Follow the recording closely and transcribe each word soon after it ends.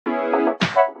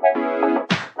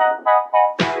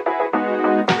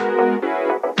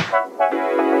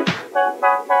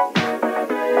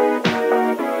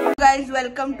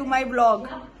welcome to my vlog.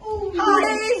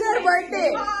 Today is her birthday.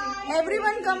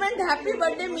 Everyone comment happy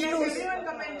birthday, Minus.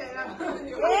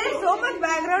 Hey, so much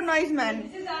background noise, man.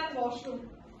 This is our washroom.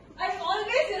 I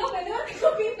always, whenever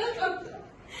people come to...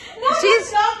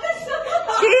 She's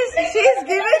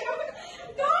giving...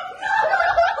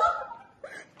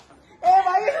 Hey,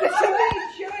 why is this?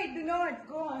 Show it, do not.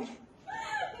 Go on.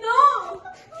 No!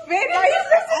 Wait, why is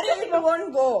this? I won't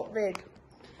go. Wait.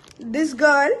 This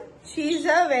girl, she's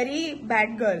a very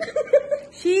bad girl.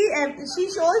 She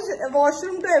shows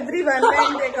washroom to everyone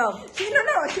when they come. She will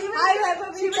say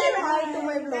hi to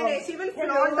my vlog. She will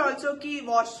flaunt also कि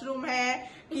washroom है,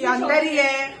 कि अंदर ही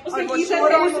है, और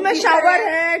उसमें shower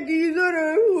है, geyser है.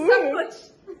 सब कुछ.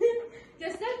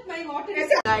 Just that my water is...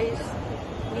 Guys,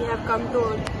 we have come to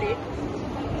our date.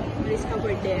 इसका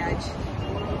birthday है आज.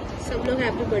 सब लोग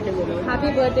happy birthday बोलो. Happy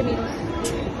birthday, Minus.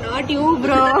 Not you,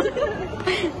 bro.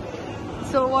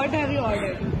 So what have you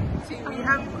ordered? We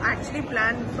have actually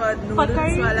planned for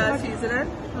noodles वाला seasoner.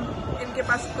 इनके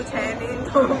पास कुछ है नहीं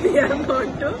तो we are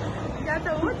going to क्या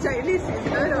था वो Chinese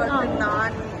seasoner और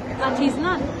naan. Cheese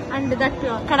naan and that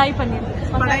kadai paneer.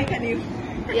 Padai paneer.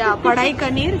 Yeah, padai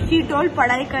paneer. She told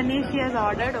padai paneer she has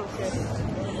ordered. Okay.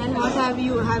 And what have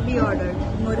you ordered?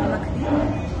 Muri makhni.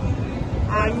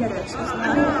 And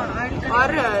और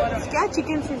क्या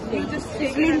chicken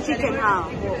sizzling chicken हाँ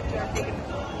वो.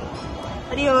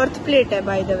 और ये अर्थ plate है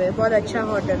by the way. बहुत अच्छा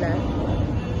hotel है.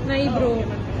 नहीं bro.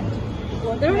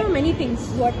 There are many things.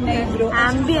 What नहीं bro?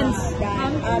 Ambience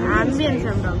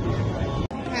I'm talking.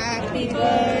 Happy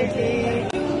birthday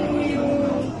to you.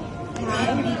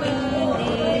 Happy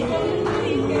birthday.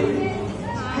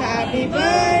 Happy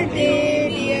birthday,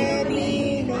 dear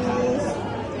Minus.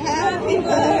 Happy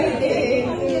birthday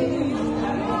to you.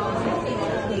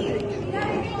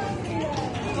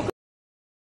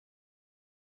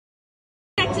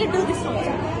 Actually do this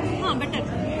also. Better.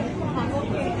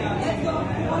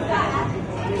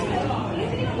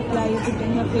 Apply it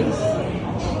in your face.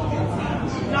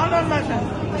 Not on my face.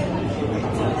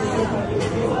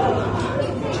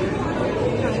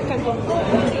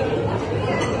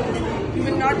 You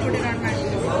will not put it on my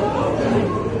face.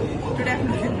 Today I'm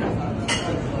not.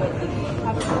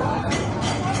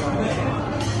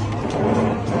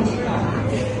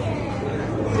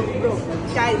 Bro,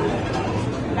 child.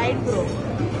 Right, bro.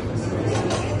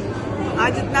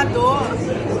 आज इतना दो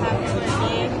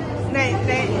नहीं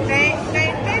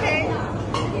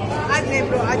आज नहीं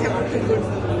bro आज हम feel good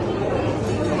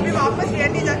अभी वापस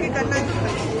लेने जाके करना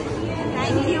चाहिए.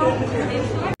 Thank you.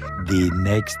 The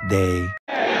next day.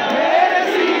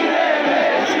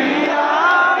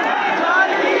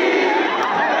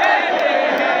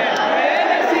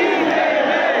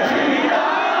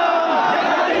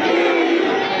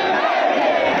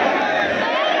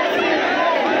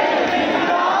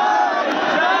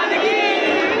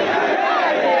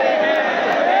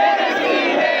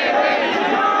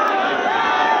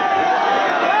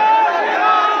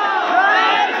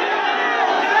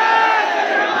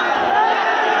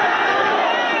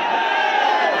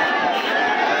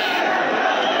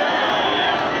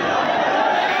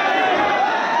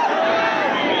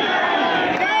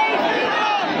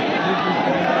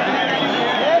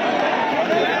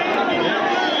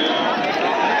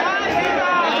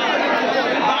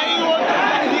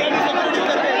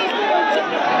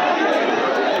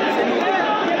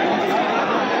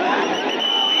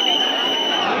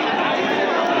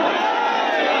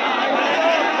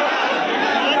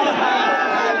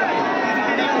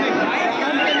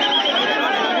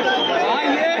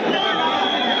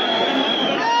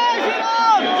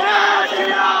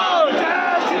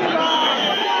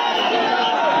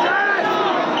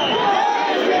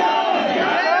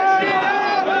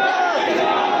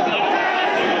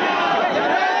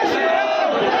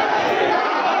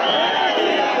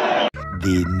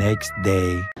 The next day.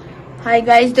 Hi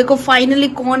guys, देखो फाइनली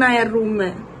कौन आया रूम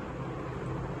में.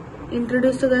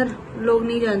 इंट्रोड्यूस तो कर, लोग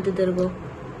नहीं जानते तेरे को.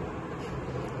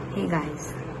 Hey guys,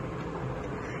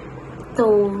 तो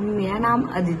मेरा नाम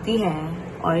अदिति है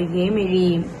और ये मेरी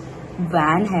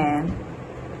वैन है.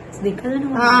 देखा था ना?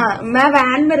 हाँ, मैं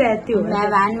वैन में रहती हूँ. मैं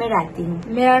वैन में रहती हूँ.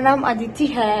 मेरा नाम अदिति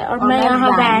है और मैं यहाँ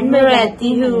वैन में रहती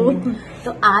हूँ. तो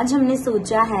आज हमने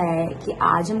सोचा है कि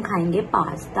आज हम खाएंगे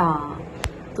पास्ता.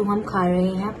 तो हम खा रहे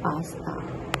हैं पास्ता और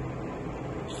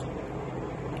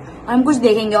हम कुछ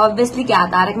देखेंगे. ऑब्वियसली क्या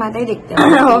तारक मेहता ही देखते हैं.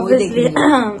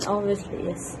 Obviously,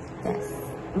 yes.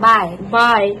 Bye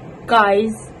Bye,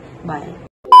 guys. Bye.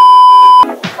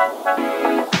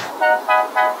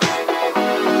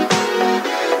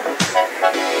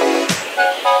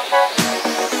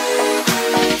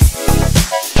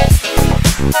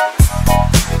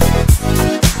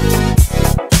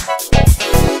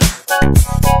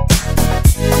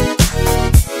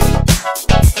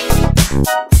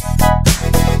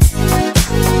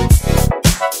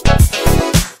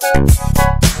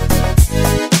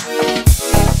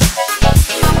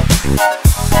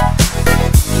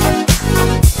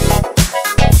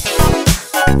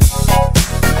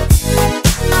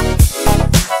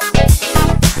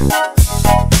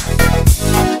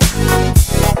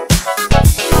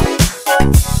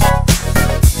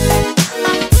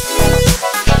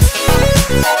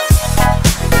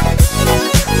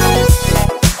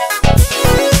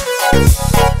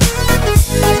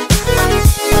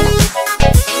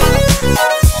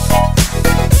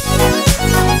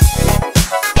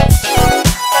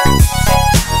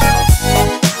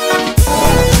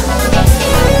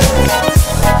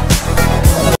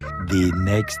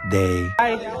 next day.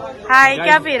 हाय,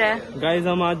 क्या पी रहे हैं? गाइस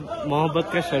हम आज मोहब्बत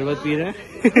का शरबत पी रहे हैं।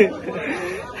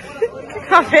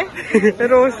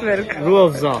 रोज मिल्क। रू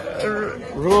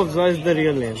Afza is the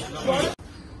real name.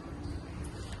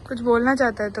 कुछ बोलना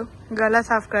चाहता है तो गला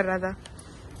साफ कर रहा था।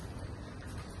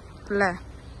 ले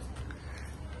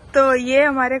तो ये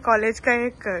हमारे कॉलेज का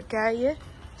एक क्या है ये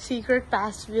सीक्रेट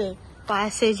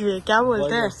पैसेज वे क्या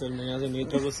बोलते हैं? यहाँ से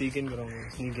नेत्र को सीक इन कराऊंगा,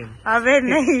 स्नीक इन। अबे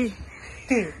नहीं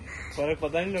फर्क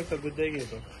पता नहीं लगता, कुछ जाएगी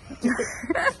तो।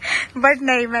 बट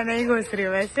नहीं, मैं नहीं घुस रही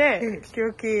हूँ वैसे,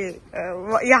 क्योंकि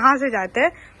यहाँ से जाते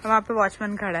हैं, वहाँ पे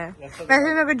वॉचमैन खड़ा है।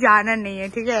 वैसे मेरे को जाना नहीं है,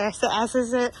 ठीक है?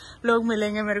 ऐसे लोग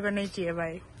मिलेंगे, मेरे को नहीं चाहिए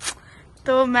भाई।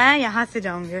 तो मैं यहाँ से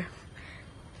जाऊंगी।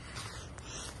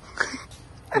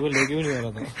 तो लेके भी नहीं आ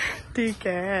रहा था। ठीक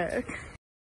है।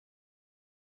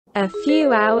 A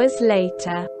few hours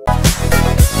later.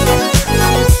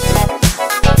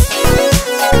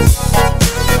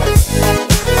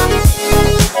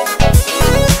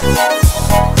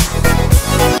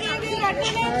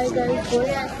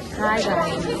 Hi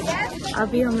guys,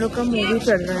 अभी हम लोग का मूवी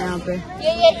चल रहा है यहाँ पे।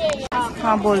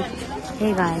 हाँ बोल।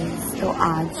 हे गाइस, तो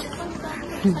आज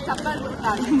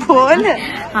बोल।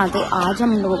 हाँ तो आज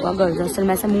हम लोगों का गर्ल्स हॉस्टल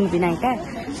में ऐसा मूवी नाइट है,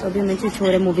 तो अभी हमें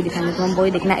छोरे मूवी दिखाने, तो हम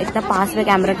वही देखना। इतना पास में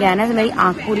कैमरा किया है ना, तो मेरी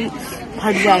आँख पूरी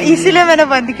फट जाएगी, इसीलिए मैंने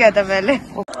बंद किया था पहले।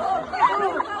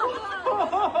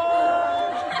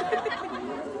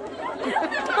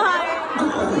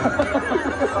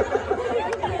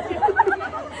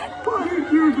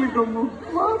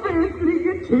 वहाँ पे एक स्त्री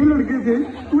के 6 लड़के थे,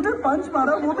 तूने पंच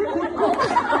मारा, वो भी खुद को।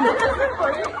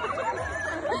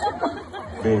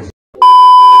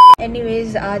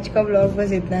 एनीवेज, आज का व्लॉग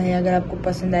बस इतना है। अगर आपको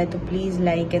पसंद आए तो प्लीज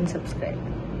लाइक एंड सब्सक्राइब।